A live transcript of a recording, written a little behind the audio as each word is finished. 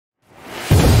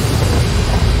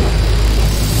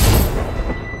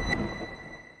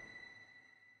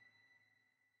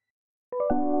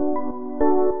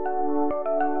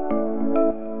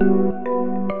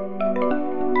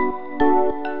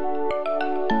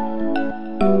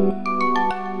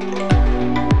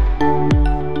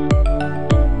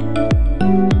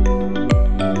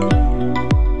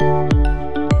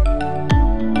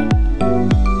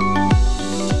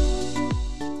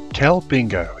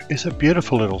Talbingo is a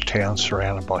beautiful little town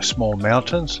surrounded by small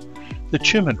mountains, the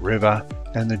Tumut River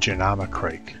and the Jounama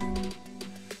Creek.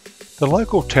 The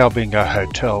local Talbingo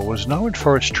Hotel was known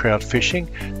for its trout fishing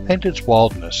and its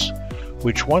wildness,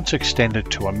 which once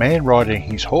extended to a man riding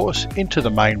his horse into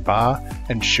the main bar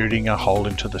and shooting a hole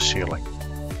into the ceiling.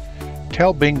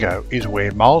 Talbingo is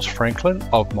where Miles Franklin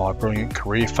of My Brilliant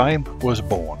Career fame was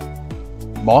born.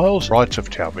 Miles writes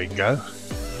of Talbingo,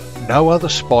 "No other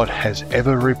spot has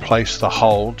ever replaced the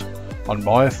hold on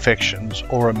my affections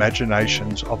or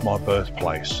imaginations of my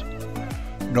birthplace,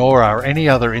 nor are any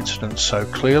other incidents so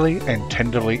clearly and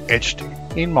tenderly etched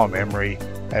in my memory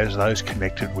as those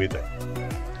connected with it."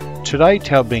 Today,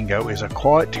 Talbingo is a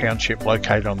quiet township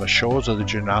located on the shores of the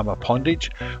Jounama Pondage,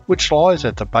 which lies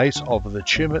at the base of the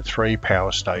Tumut 3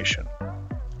 power station.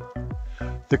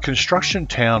 The construction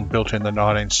town, built in the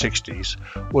 1960s,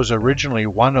 was originally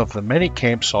one of the many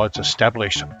campsites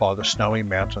established by the Snowy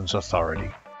Mountains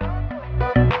Authority.